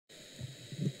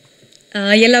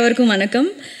எல்லாருக்கும் வணக்கம்.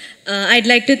 I'd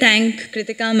like to thank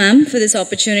Kritika ma'am for this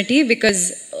opportunity because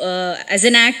as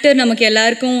an actor நமக்கு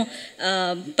எல்லாருக்கும்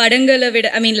படங்களை விட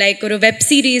ஒரு வெப்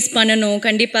சீரிஸ் பண்ணணும்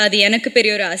கண்டிப்பாக அது எனக்கு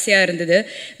பெரிய ஒரு ஆசையாக இருந்தது.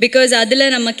 பிகாஸ் அதில்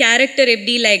நம்ம கேரக்டர்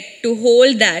எப்படி டு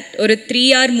ஹோல்ட் தேட் ஒரு 3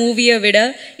 hour மூவியை விட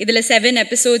இதில் 7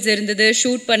 episodes இருந்தது.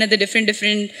 ஷூட் பண்ணது டிஃப்ரெண்ட்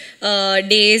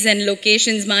டேஸ் அண்ட்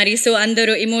லொக்கேஷன்ஸ் மாதிரி. ஸோ அந்த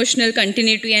ஒரு emotional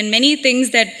continuity and many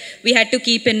things that we had to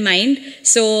keep in mind.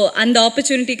 So அந்த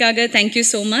ஆப்பர்ச்சுனிட்டிக்காக thank you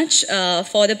so much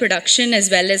for the production as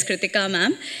well as Kritika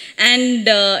ma'am. And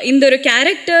இந்த ஒரு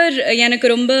character எனக்கு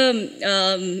ரொம்ப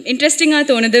இன்ட்ரெஸ்டிங்காக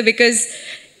தோணுது. பிகாஸ்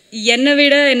என்னை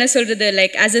விட என்ன சொல்கிறது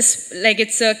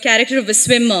it's a character of a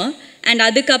swimmer and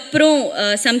அதுக்கப்புறம்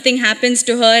something happens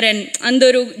to her and அந்த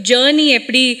ஒரு ஜேர்னி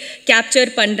எப்படி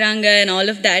கேப்சர் பண்ணுறாங்க and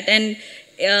all of that. And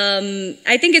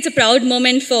I think it's a proud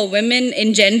moment for women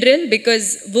in general because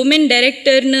women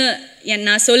directornu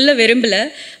நான் சொல்ல விரும்பல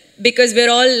because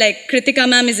we're all Kritika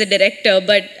ma'am is a director,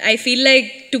 but I feel like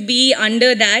to be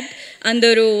under that அந்த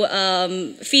ஒரு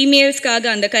ஃபீமேல்ஸ்க்காக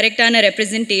அந்த கரெக்டான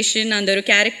representation அந்த ஒரு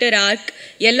character arc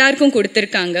எல்லாருக்கும்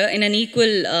கொடுத்துருக்காங்க in an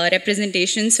equal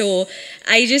representation. So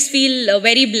I just feel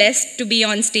very blessed to be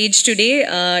on stage today.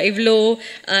 இவ்வளோ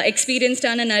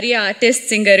எக்ஸ்பீரியன்ஸ்டான நிறைய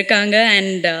ஆர்டிஸ்ட்ஸ் இங்கே இருக்காங்க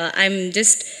and I'm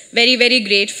just very very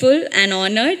grateful and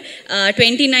honored.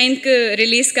 29th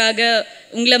ரிலீஸ்க்காக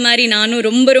உங்களை மாதிரி நானும்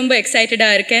ரொம்ப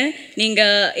எக்ஸைட்டடாக இருக்கேன்.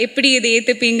 நீங்கள் எப்படி இதை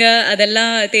ஏற்றுப்பீங்க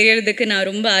அதெல்லாம் தெரியறதுக்கு நான்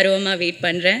ரொம்ப ஆர்வமாக வெயிட்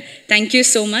பண்ணுறேன். Thank you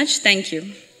so much. தேங்க்யூ.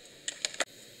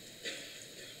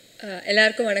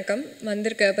 எல்லாருக்கும் வணக்கம்.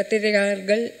 வந்திருக்க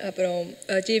பத்திரிகையாளர்கள் அப்புறம்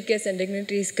சீஃப் கெஸ்ட் அண்ட்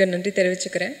டிக்னிட்டரிஸ்க்கு நன்றி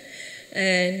தெரிவிச்சுக்கிறேன்.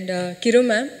 அண்ட் கிரு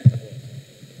ma'am,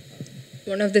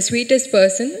 one of the sweetest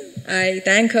person. I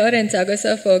thank her and Sagar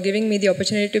sir for giving me the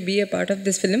opportunity to be a part of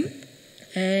this film.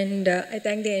 And I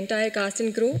thank the entire cast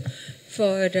and crew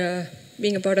for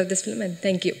being a part of this film, and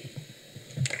thank you.